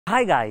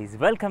Hi guys,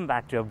 welcome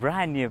back to a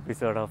brand new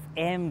episode of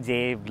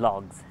MJ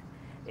Vlogs.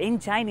 In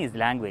Chinese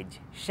language,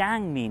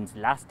 Shang means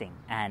lasting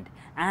and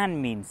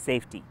An means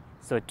safety.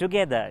 So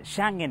together,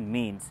 Changan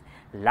means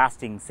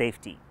lasting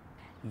safety.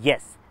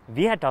 Yes,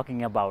 we are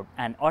talking about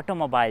an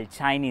automobile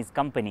Chinese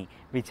company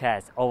which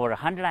has over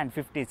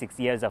 156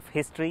 years of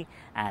history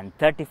and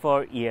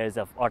 34 years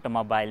of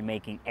automobile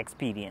making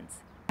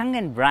experience.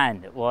 Changan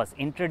brand was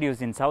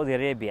introduced in Saudi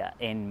Arabia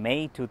in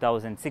May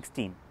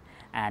 2016.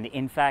 And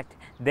in fact,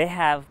 they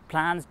have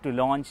plans to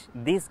launch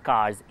these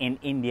cars in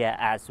India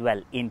as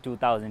well in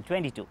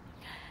 2022.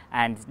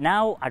 And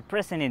now at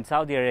present in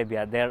Saudi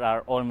Arabia, there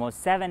are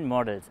almost 7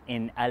 models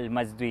in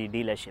almajdouie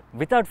dealership.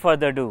 Without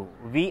further ado,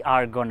 we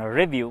are going to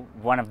review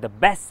one of the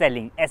best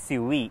selling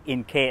SUV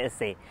in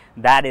KSA,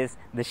 that is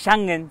the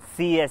Changan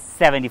CS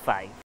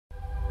 75.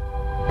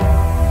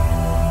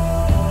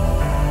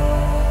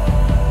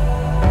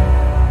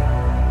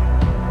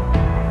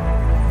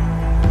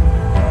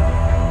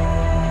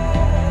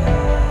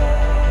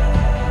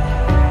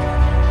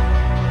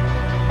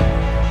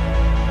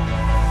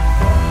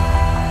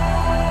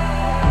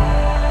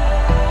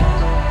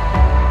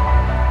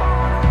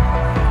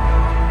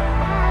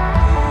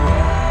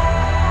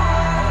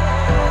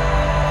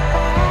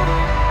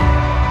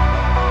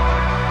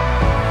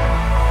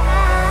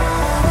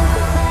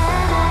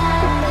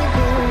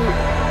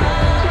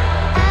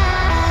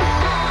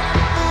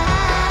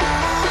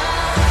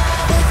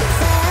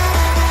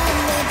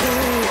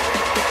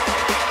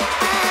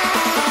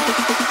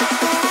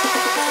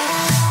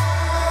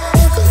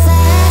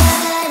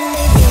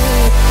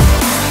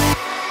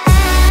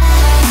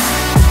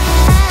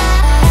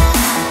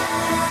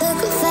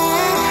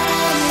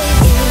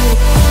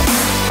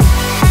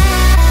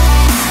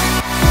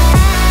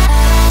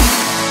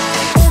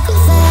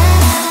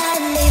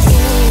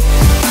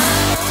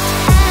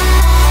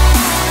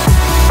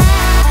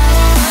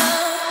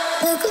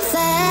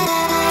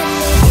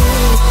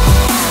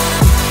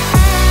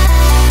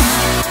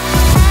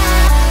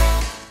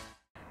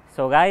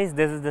 So guys,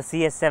 this is the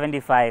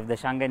CS75, the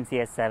Changan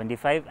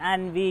CS75,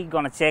 and we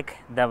gonna check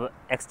the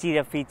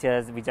exterior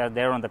features which are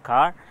there on the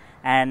car.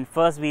 And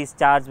first we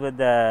start with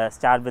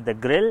the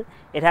grille.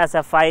 It has a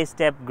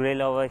 5-step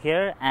grille over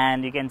here,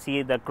 and you can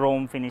see the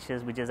chrome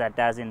finishes which is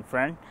attached in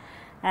front.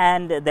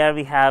 And there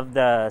we have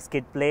the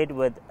skid plate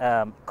with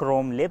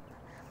chrome lip.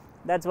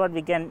 That's what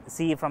we can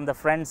see from the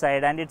front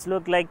side, and it's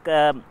look like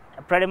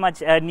pretty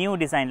much a new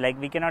design. Like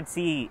we cannot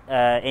see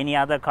any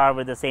other car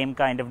with the same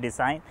kind of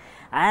design.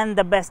 And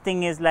the best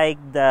thing is like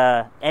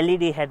the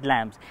LED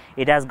headlamps.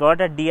 It has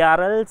got a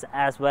DRLs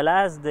as well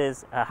as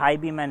this high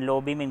beam and low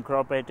beam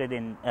incorporated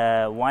in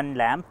one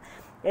lamp.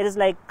 It is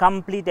like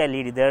complete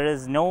LED. There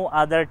is no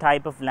other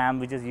type of lamp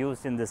which is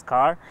used in this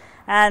car.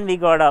 And we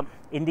got a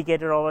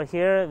indicator over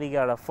here. We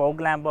got a fog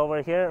lamp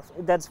over here.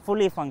 That's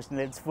fully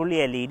functional. It's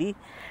fully LED.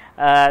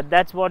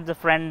 That's what the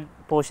front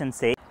portion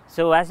says.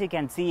 So as you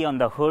can see on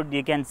the hood,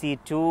 you can see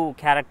 2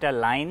 character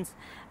lines,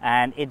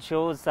 and it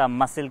shows a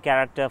muscle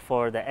character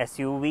for the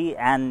SUV,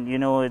 and you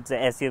know it's a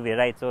SUV,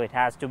 right? So it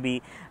has to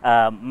be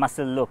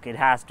muscle look. It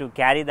has to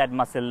carry that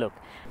muscle look.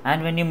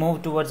 And when you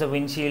move towards the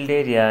windshield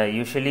area,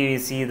 usually we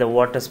see the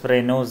water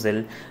spray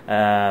nozzle,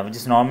 which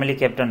is normally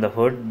kept on the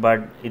hood,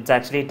 but it's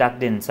actually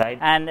tucked inside.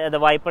 And the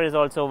wiper is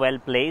also well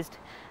placed.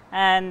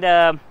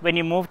 And when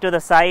you move to the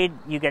side,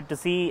 you get to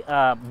see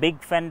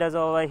big fenders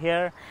over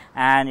here,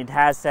 and it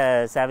has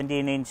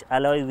 17-inch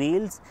alloy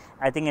wheels.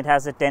 I think it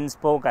has a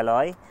 10-spoke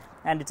alloy,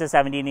 and it's a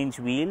 17-inch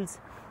wheels,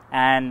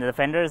 and the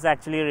fender is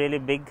actually really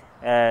big.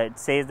 It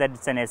says that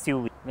it's an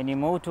SUV. When you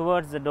move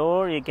towards the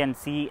door, you can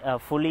see a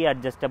fully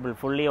adjustable,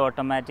 fully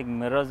automatic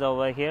mirrors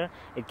over here.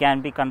 It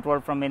can be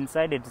controlled from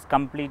inside. It is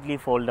completely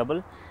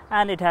foldable,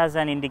 and it has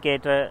an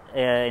indicator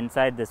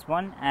inside this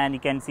one, and you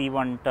can see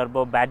one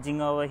turbo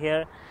badging over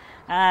here.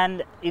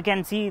 And you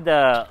can see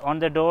on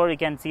the door, you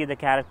can see the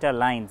character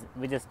lines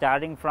which is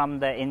starting from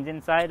the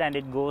engine side and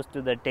it goes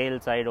to the tail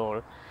side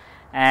all.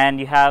 And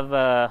you have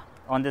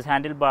on this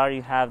handlebar,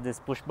 you have this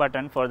push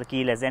button for the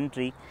keyless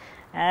entry,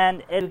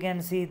 and you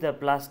can see the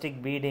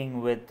plastic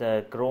beading with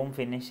chrome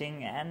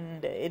finishing,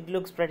 and it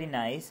looks pretty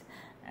nice.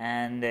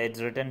 And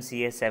it's written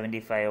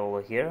CS75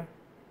 over here.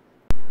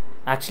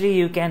 Actually,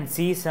 you can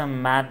see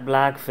some matte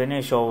black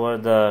finish over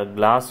the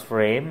glass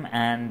frame,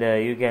 and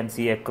you can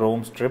see a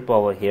chrome strip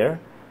over here.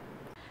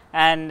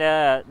 And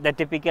the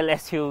typical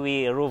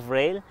SUV roof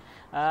rail.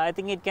 I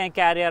think it can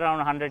carry around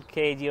 100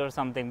 kg or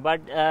something,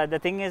 but the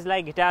thing is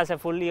like it has a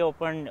fully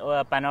open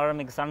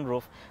panoramic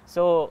sunroof,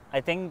 so I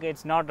think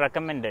it's not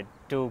recommended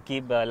to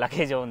keep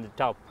luggage on the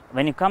top.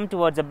 When you come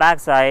towards the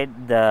back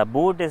side, the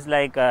boot is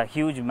like a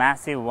huge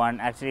massive one.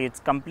 Actually, it's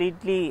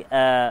completely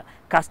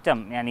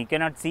custom, and you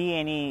cannot see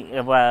any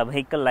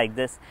vehicle like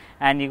this.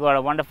 And you got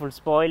a wonderful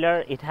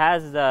spoiler. It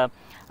has the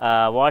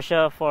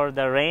washer for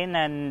the rain,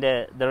 and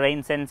the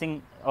rain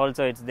sensing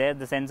also it's there.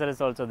 The sensor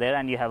is also there,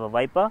 and you have a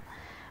wiper.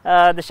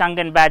 The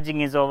Changan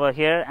badging is over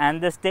here,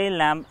 and this tail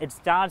lamp, it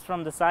starts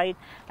from the side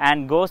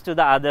and goes to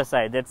the other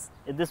side.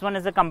 This one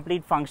is a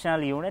complete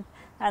functional unit,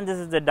 and this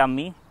is the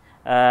dummy.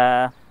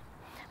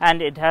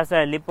 and it has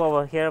a lip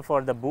over here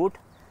for the boot.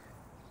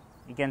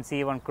 You can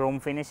see one chrome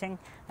finishing,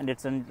 and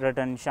it's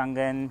written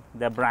Changan,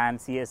 the brand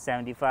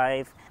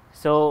CS75.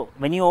 So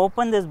when you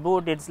open this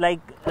boot, it's like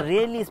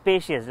really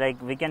spacious.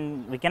 Like we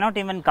cannot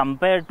even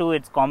compare to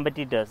its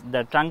competitors.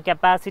 The trunk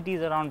capacity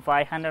is around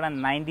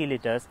 590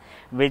 liters,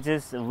 which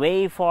is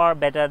way far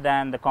better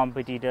than the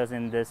competitors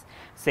in this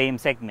same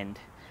segment.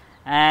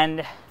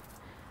 And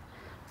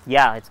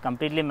yeah, it's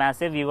completely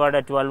massive. You got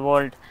a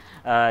 12-volt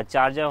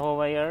charger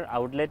over here,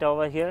 outlet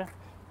over here,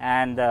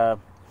 and the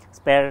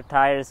spare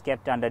tires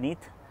kept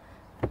underneath.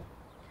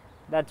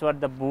 That's what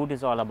the boot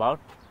is all about.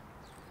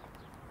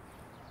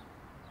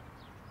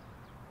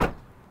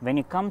 When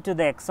you come to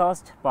the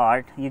exhaust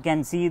part, you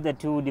can see the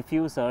two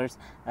diffusers.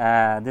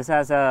 This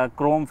has a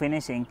chrome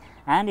finishing,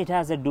 and it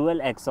has a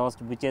dual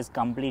exhaust which is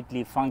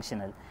completely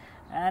functional,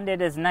 and it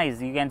is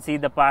nice. You can see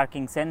the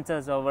parking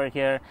sensors over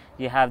here,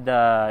 you have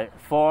the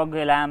fog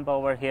lamp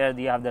over here,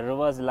 you have the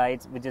reverse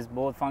lights which is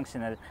both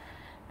functional.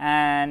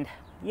 And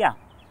yeah,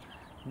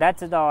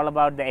 that's it all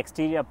about the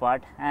exterior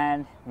part,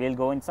 and we'll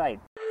go inside.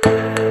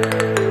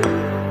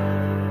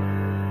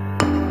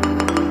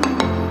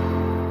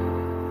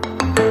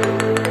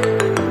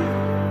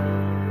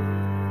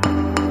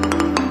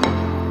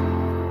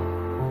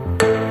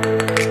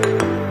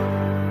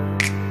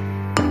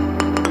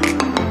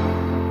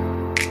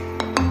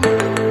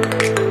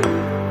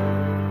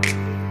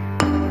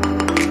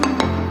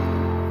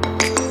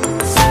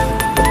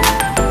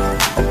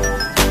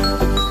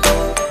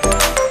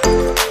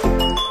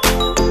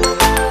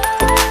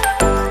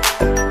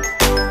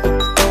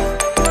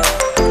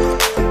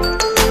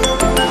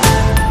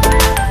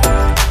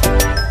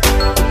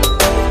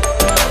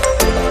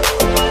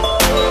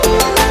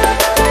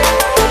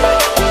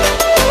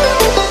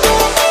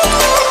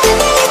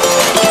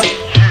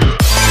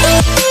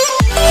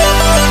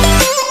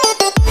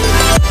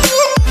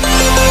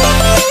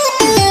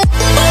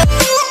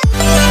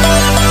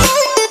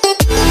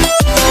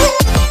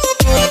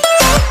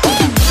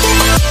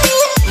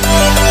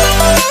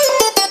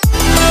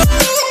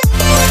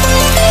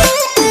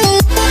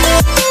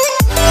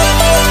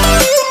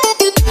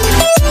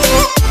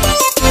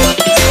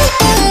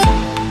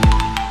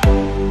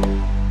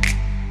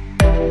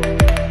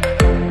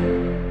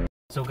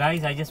 So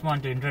guys, I just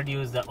want to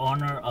introduce the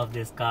owner of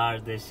this car,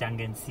 the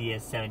Changan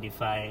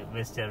CS75,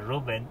 Mr.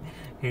 Jubin.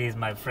 He is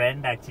my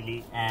friend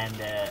actually, and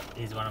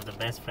he's one of the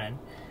best friends.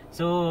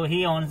 So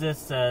he owns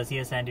this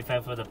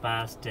CS75 for the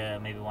past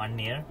maybe 1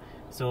 year.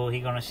 So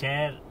he's gonna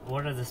share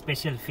what are the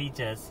special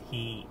features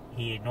he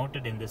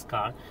noted in this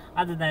car,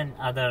 other than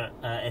other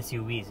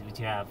SUVs which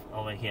you have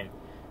over here.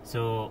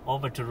 So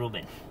over to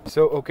Jubin.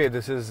 So okay,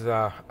 this is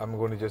I'm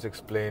going to just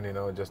explain,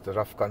 just the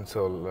rough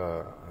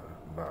console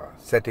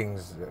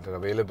settings that are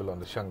available on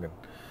the Changan.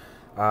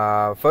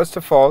 First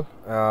of all,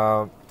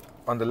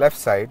 on the left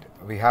side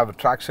we have a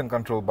traction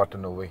control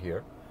button over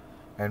here,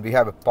 and we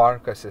have a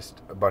park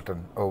assist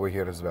button over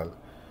here as well.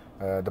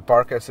 The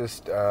park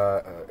assist,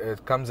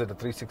 it comes with a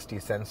 360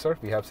 sensor.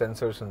 We have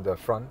sensors in the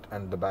front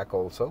and the back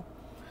also,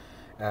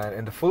 and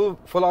in the full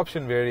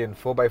option variant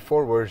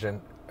 4x4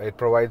 version, it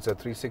provides a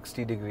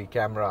 360-degree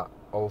camera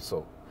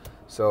also.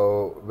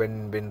 So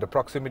when the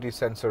proximity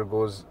sensor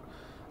goes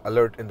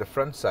alert in the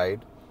front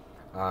side,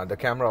 the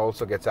camera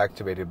also gets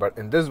activated. But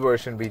in this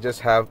version we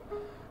just have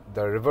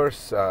the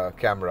reverse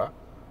camera.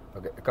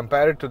 Okay.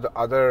 Compared to the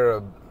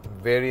other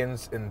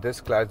variants in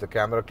this class, the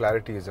camera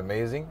clarity is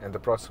amazing, and the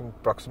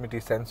proximity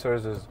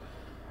sensors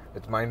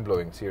it's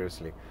mind-blowing,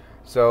 seriously.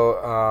 So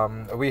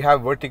we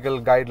have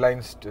vertical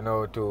guidelines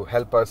to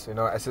help us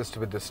assist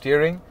with the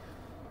steering,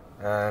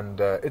 and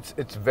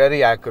it's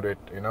very accurate.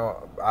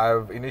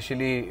 I've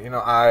initially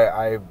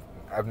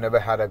I've never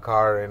had a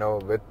car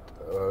with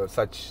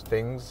such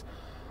things,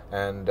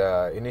 and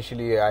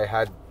initially I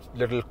had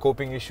little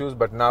coping issues,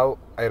 but now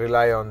I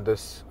rely on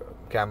this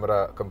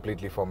camera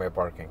completely for my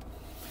parking.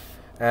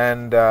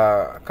 And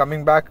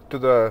coming back to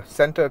the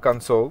center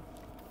console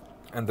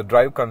and the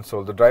drive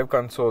console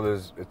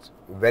it's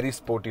very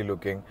sporty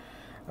looking.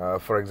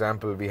 For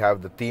example, we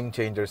have the theme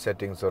changer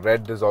settings. So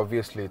red is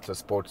obviously it's a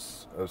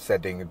sports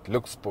setting, it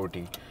looks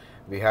sporty.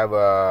 We have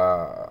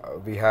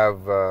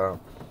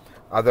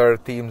other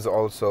themes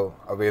also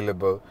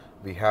available.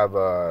 We have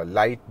a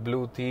light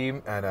blue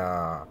theme, and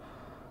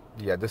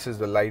this is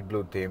the light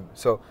blue theme.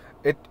 So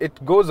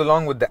it goes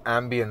along with the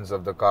ambience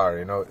of the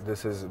car.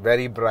 This is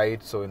very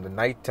bright, so in the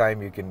night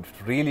time you can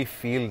really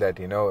feel that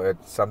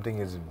it's something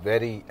is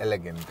very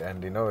elegant,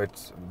 and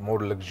it's more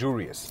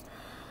luxurious.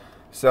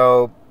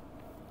 So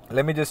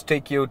let me just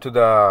take you to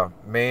the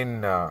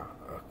main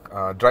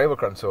driver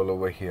console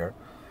over here.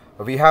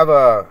 We have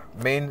a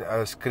main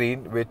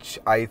screen, which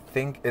I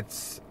think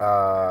it's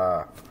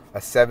a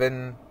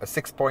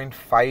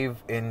 6.5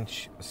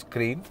 inch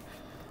screen,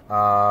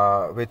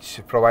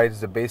 which provides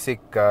the basic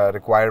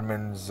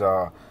requirements,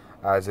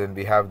 as in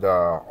we have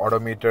the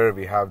odometer,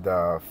 we have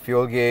the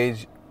fuel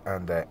gauge,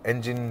 and the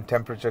engine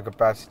temperature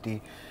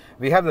capacity.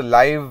 We have the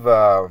live,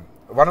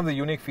 one of the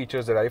unique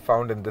features that I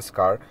found in this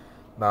car,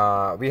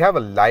 we have a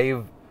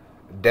live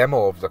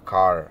demo of the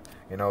car.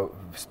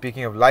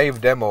 speaking of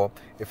live demo,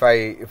 if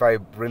I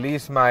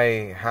release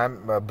my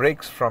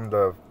brakes from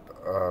the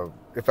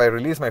if I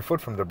release my foot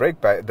from the brake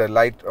pad, the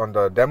light on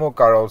the demo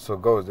car also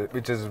goes,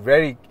 which is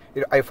very.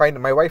 I find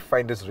my wife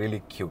finds this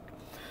really cute.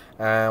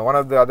 One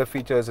of the other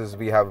features is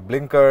we have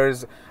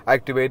blinkers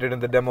activated in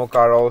the demo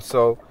car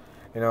also.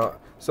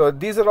 So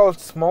these are all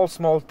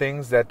small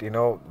things that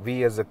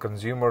we as a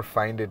consumer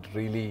find it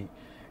really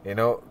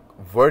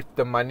worth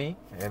the money,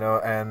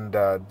 and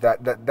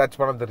that's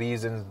one of the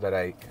reasons that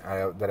I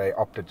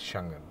opted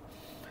Changan.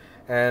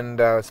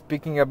 And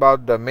speaking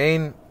about the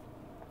main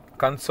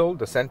console,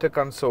 the center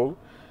console,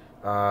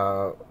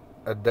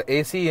 the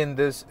AC in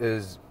this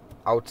is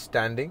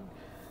outstanding.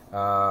 There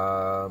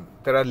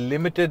are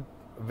limited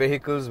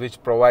vehicles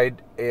which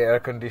provide air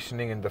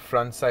conditioning in the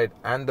front side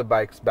and the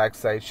back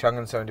side.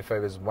 Changan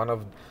 75 is one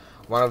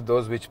of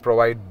those which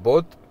provide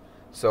both.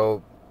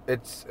 So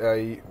it's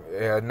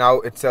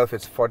now itself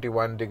it's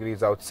 41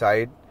 degrees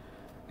outside,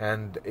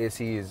 and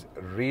AC is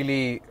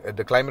really,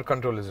 the climate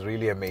control is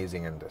really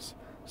amazing in this.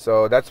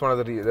 So that's one of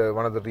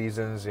the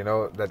reasons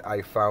that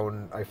I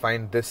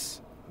find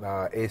this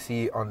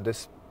AC on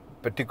this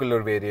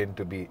particular variant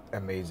to be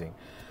amazing.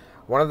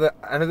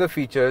 Another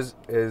features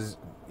is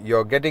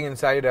you're getting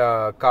inside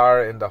a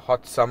car in the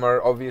hot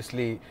summer.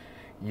 Obviously,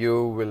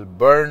 you will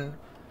burn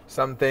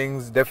some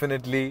things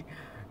definitely.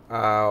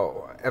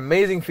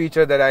 Amazing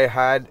feature that I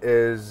had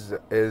is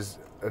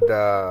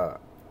the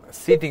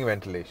seating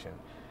ventilation.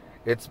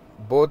 It's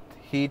both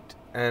heat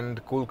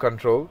and cool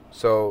control,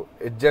 so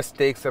it just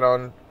takes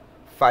around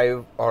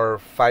 5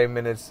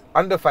 minutes,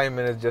 under 5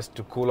 minutes, just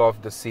to cool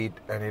off the seat,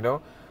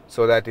 and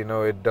so that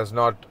it does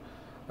not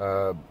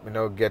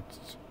get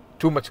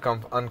too much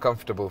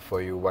uncomfortable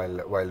for you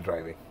while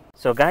driving.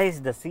 So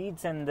guys, the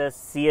seats in the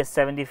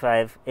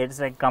CS75, it's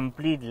like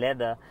complete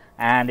leather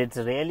and it's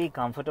really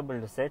comfortable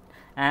to sit,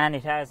 and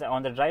it has,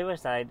 on the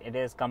driver's side, it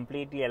is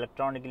completely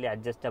electronically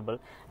adjustable.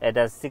 It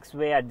has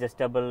 6-way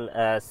adjustable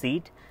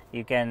seat.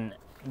 You can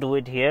do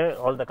it here.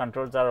 All the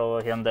controls are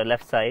over here on the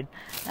left side,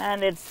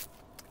 and it's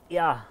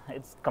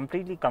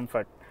completely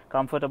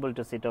comfortable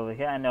to sit over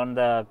here. And on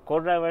the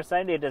co-driver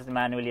side, it is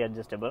manually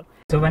adjustable.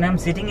 So when I'm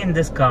sitting in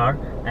this car,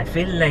 I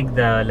feel like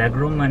the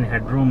legroom and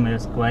headroom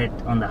is quite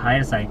on the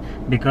higher side,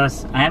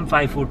 because I am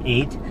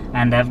 5'8"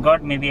 and I've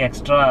got maybe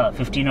extra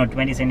 15 or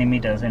 20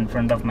 centimeters in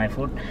front of my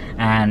foot,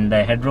 and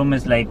the headroom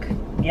is like,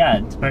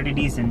 it's pretty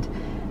decent.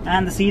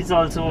 And the seats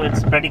also,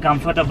 it's pretty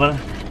comfortable.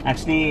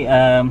 Actually,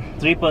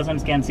 3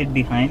 persons can sit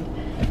behind.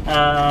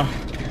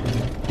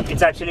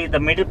 It's actually, the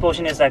middle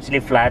portion is actually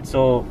flat,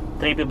 so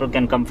 3 people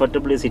can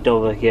comfortably sit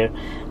over here.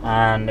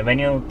 And when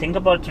you think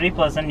about 3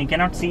 person, you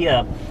cannot see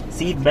a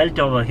seat belt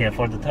over here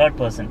for the 3rd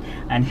person,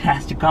 and it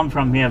has to come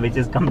from here, which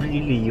is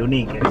completely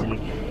unique actually.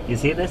 You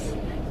see this?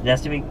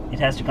 It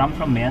has to come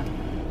from here.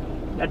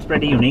 That's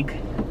pretty unique.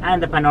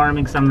 And the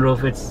panoramic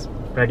sunroof, it's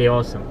pretty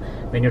awesome.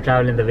 When you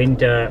travel in the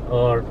winter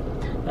or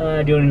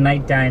during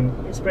night time,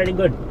 it's pretty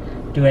good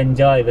to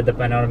enjoy with the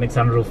panoramic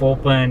sunroof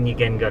open. You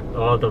can get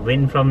all the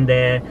wind from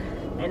there,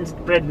 and it's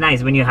pretty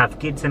nice when you have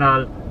kids and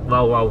all.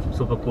 Wow,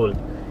 super cool.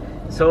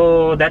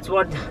 So that's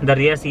what the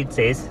rear seat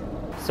says.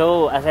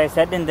 So as I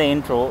said in the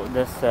intro,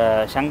 this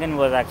Changan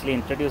was actually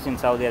introduced in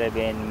Saudi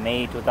Arabia in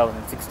May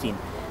 2016,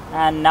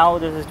 and now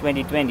this is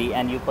 2020,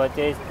 and you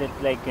purchased it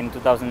like in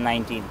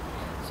 2019.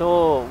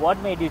 So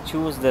what made you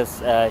choose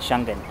this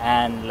Changan,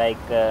 and like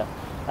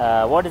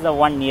what is the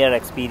 1-year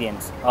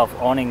experience of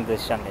owning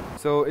this Changan?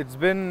 So it's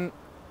been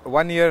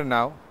 1 year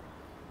now,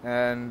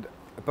 and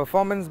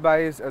performance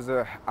buys,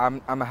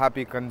 I'm a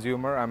happy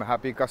consumer, I'm a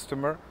happy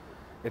customer.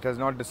 It has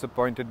not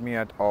disappointed me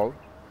at all.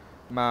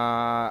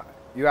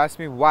 You asked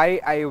me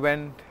why I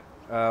went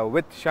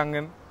with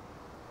Changan.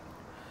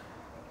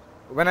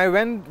 When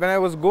I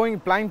was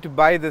planning to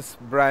buy this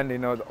brand,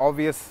 the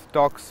obvious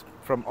talks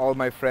from all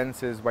my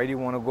friends is, why do you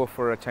want to go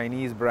for a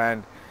Chinese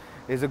brand?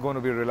 Is it going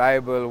to be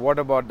reliable? What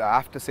about the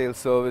after-sale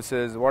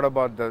services? What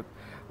about the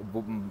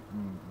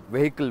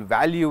vehicle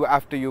value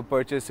after you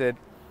purchase it?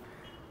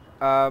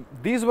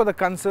 These were the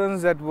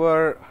concerns that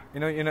were,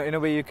 in a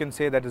way you can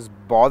say that is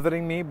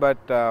bothering me, but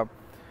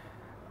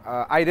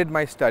I did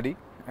my study,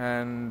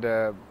 and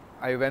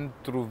I went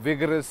through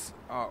vigorous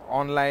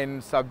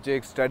online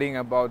subjects studying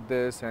about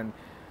this. And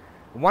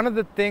one of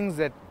the things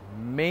that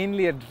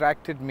mainly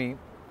attracted me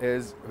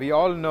is, we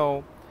all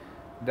know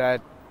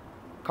that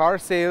car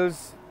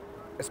sales,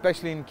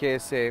 especially in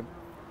KSA,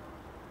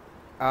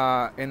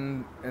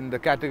 in the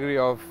category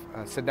of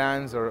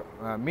sedans or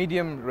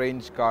medium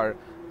range car,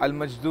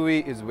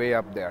 almajdouie is way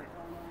up there.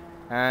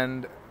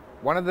 And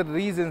one of the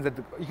reasons that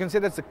you can say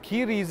that's a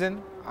key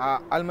reason,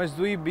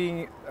 almajdouie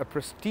being a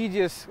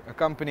prestigious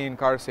company in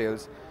car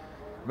sales,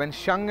 when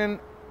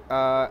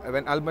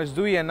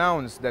almajdouie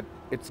announced that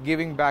it's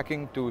giving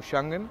backing to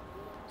Changan,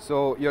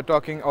 so you're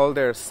talking all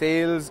their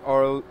sales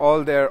or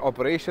all their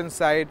operations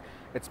side,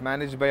 it's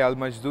managed by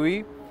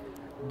almajdouie.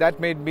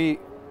 That made me,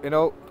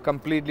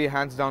 completely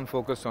hands down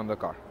focused on the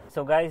car.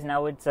 So guys,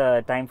 now it's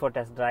time for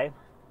test drive.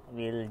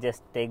 We'll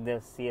just take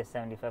the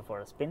CS75 for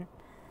a spin.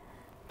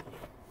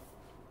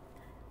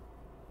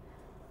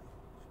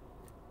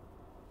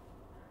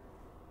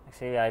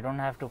 Actually, I don't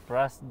have to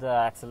press the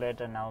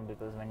accelerator now,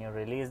 because when you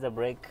release the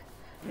brake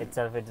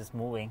itself, it is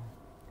moving.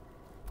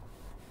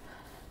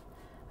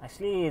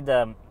 Actually,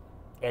 the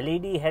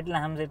LED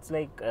headlamps, it's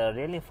like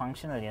really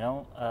functional, you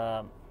know.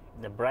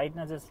 The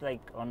brightness is like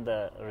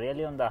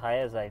really on the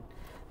higher side.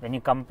 When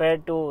you compare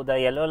to the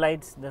yellow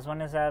lights, this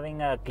one is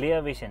having a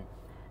clear vision.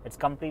 It's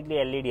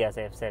completely LED, as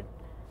I have said.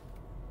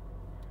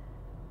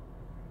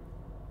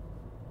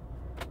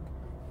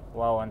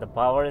 Wow, and the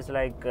power is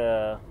like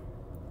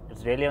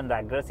it's really on the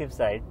aggressive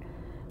side.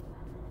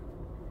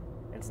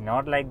 It's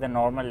not like the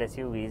normal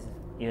SUVs,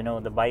 you know,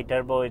 the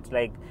bi-turbo. It's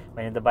like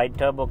when the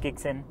bi-turbo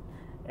kicks in,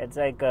 it's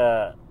like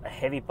a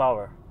heavy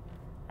power.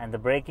 And the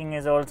braking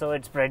is also,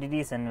 it's pretty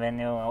decent. When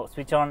you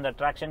switch on the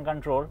traction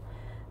control,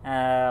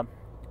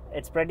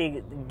 it's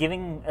pretty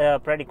giving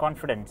pretty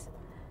confidence.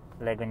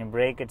 Like when you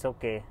brake, it's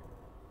okay.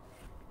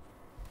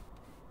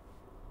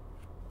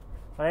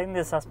 But I think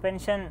the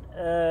suspension,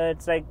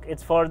 it's like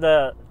it's for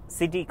the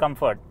city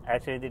comfort.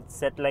 Actually, it's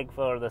set like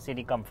for the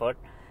city comfort.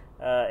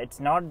 It's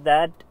not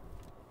that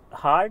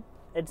hard,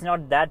 it's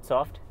not that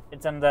soft.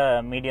 It's on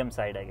the medium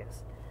side, I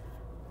guess.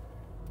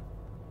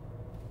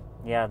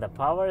 Yeah, the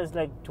power is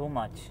like too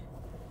much.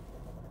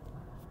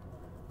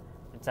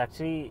 It's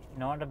actually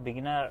not a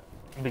beginner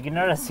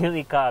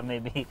SUV car.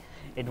 Maybe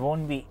it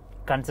won't be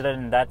considered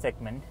in that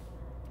segment,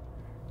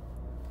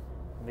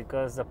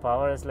 because the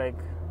power is like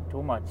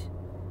too much.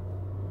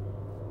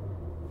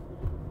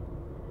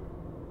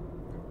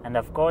 And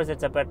of course,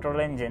 it's a petrol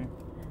engine.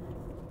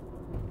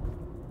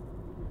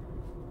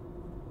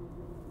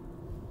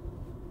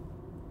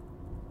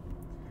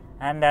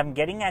 And I'm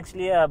getting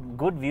actually a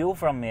good view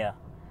from here.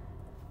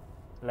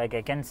 Like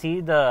I can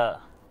see the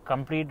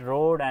complete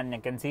road, and I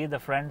can see the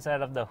front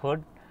side of the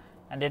hood,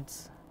 and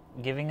it's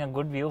giving a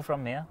good view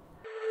from here.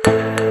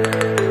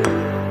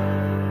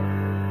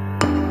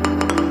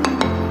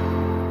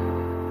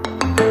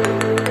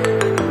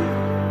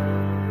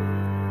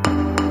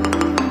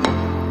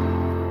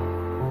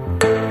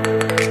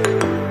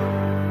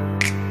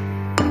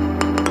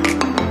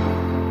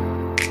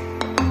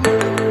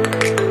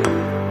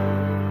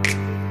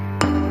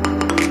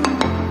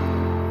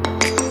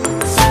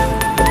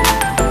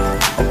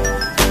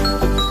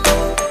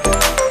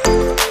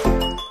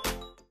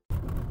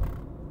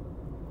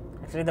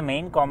 Actually, the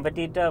main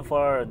competitor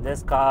for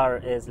this car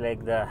is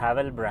like the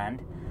Haval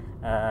brand,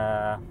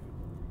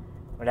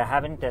 but I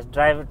haven't test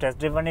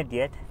driven it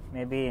yet.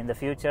 Maybe in the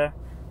future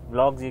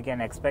vlogs you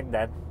can expect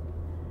that,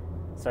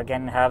 so I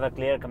can have a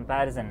clear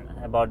comparison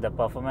about the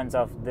performance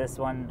of this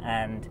one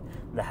and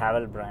the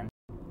Haval brand.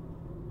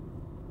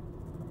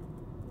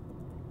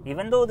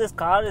 Even though this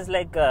car is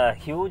like a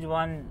huge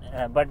one,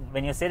 but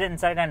when you sit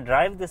inside and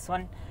drive this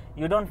one,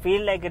 you don't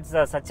feel like it's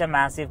such a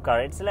massive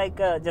car. It's like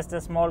just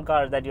a small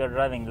car that you're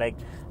driving, like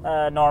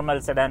a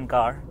normal sedan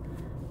car.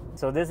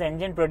 So this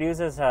engine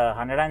produces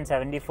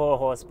 174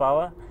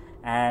 horsepower,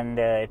 and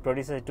it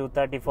produces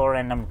 234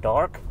 Nm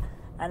torque,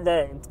 and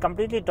it's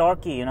completely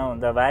torquey. You know,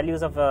 the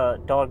values of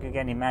torque, you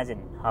can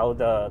imagine how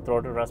the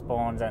throttle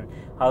responds and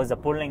how is the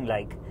pulling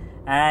like.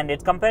 And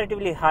it's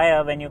comparatively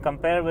higher when you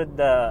compare with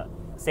the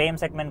same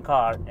segment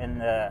car in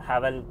the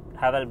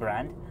Haval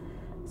brand.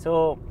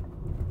 So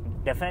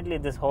definitely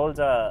this holds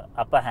a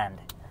upper hand.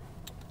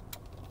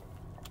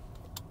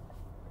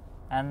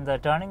 And the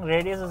turning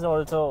radius is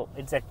also,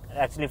 it's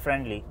actually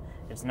friendly.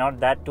 It's not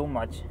that too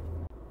much.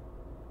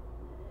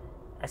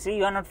 Actually,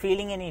 you are not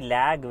feeling any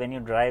lag when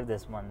you drive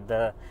this one.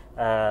 The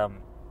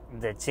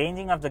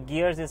changing of the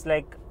gears is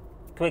like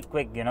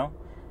quick, you know.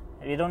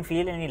 You don't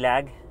feel any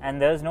lag, and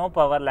there's no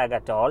power lag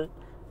at all.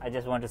 I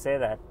just want to say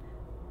that.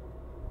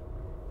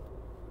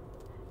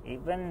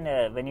 Even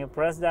when you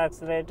press the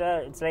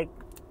accelerator, it's like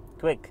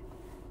quick.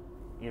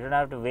 You don't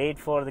have to wait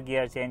for the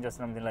gear change or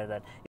something like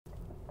that.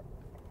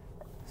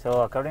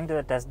 So according to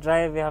the test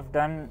drive we have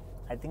done,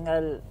 I think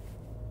I'll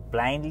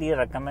blindly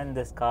recommend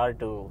this car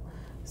to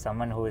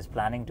someone who is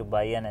planning to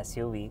buy an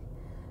SUV,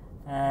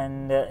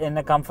 and in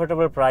a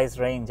comfortable price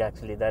range.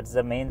 Actually, that's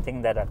the main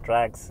thing that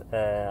attracts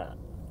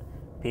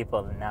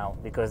people now,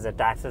 because the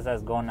taxes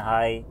has gone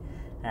high,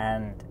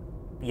 and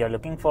you're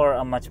looking for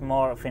a much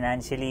more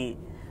financially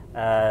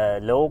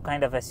low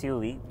kind of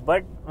SUV,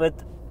 but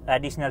with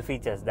additional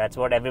features. That's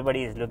what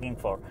everybody is looking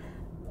for,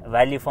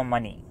 value for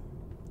money.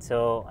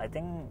 So I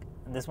think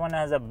this one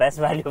has the best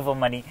value for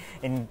money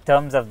in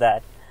terms of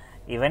that.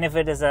 Even if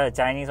it is a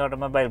Chinese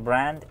automobile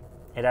brand,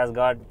 it has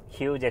got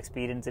huge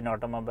experience in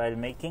automobile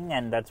making,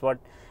 and that's what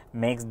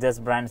makes this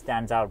brand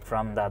stands out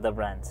from the other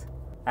brands.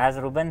 As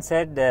Ruben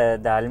said, the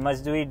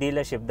almajdouie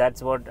dealership,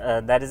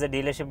 that is a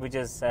dealership which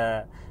is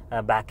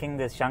backing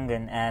this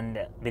Changan,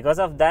 and because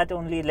of that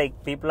only,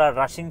 like, people are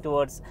rushing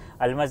towards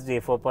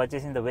almajdouie for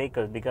purchasing the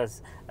vehicle,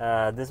 because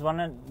this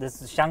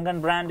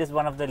Changan brand is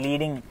one of the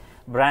leading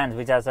brands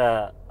which has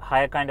a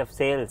higher kind of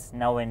sales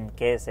now in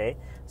KSA.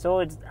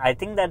 So I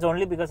think that's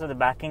only because of the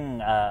backing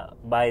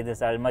by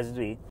this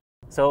almajdouie.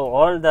 So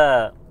all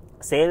the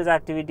sales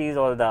activities,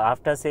 all the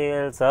after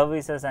sale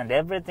services and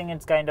everything,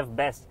 it's kind of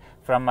best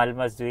from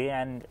almajdouie,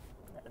 and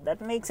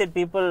that makes it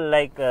people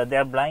like they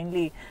are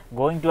blindly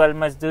going to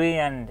almajdouie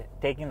and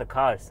taking the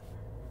cars.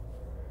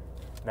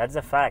 That's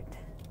a fact.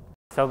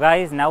 So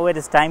guys, now it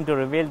is time to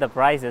reveal the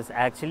prices.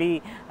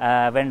 Actually,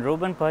 when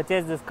Ruben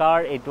purchased this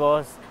car, it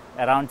was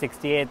around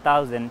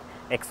 68,000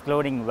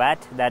 excluding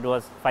VAT, that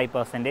was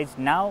 5%.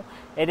 Now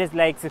it is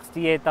like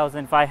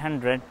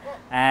 68,500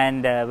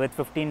 and with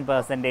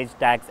 15%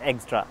 tax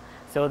extra.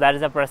 So that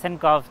is the present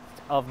cost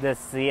of this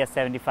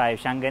CS75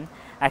 Changan.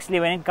 Actually,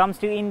 when it comes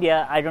to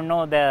India, I don't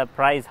know the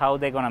price how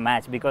they're gonna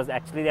match, because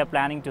actually they're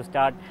planning to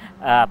start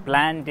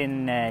plant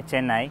in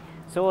Chennai.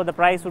 So the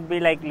price would be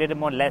like little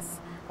more less.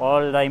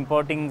 All the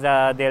importings,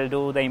 they'll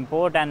do the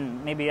import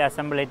and maybe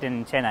assemble it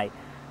in Chennai.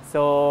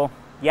 So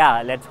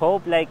yeah, let's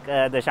hope like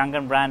the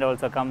Changan brand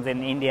also comes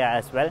in India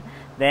as well.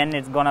 Then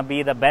it's gonna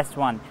be the best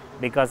one,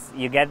 because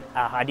you get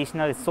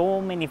additional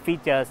so many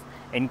features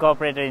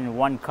incorporated in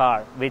one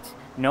car, which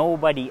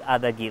nobody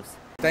other gives.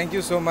 Thank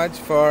you so much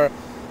for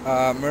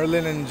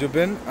Merlin and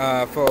Jubin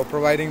for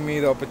providing me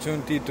the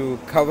opportunity to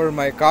cover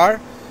my car.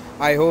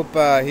 I hope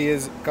he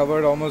has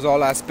covered almost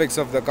all aspects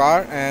of the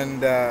car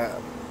and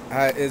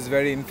is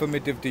very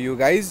informative to you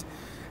guys.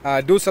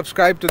 Do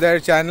subscribe to their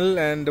channel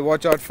and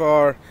watch out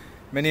for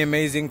many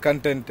amazing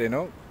content,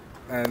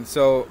 and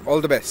so all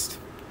the best.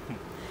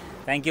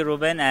 Thank you,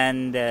 Ruben,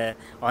 and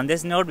on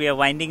this note we are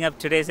winding up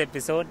today's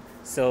episode.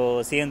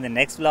 So see you in the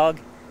next vlog.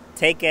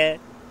 Take care,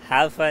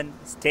 have fun,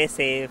 stay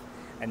safe,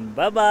 and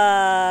bye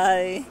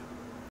bye.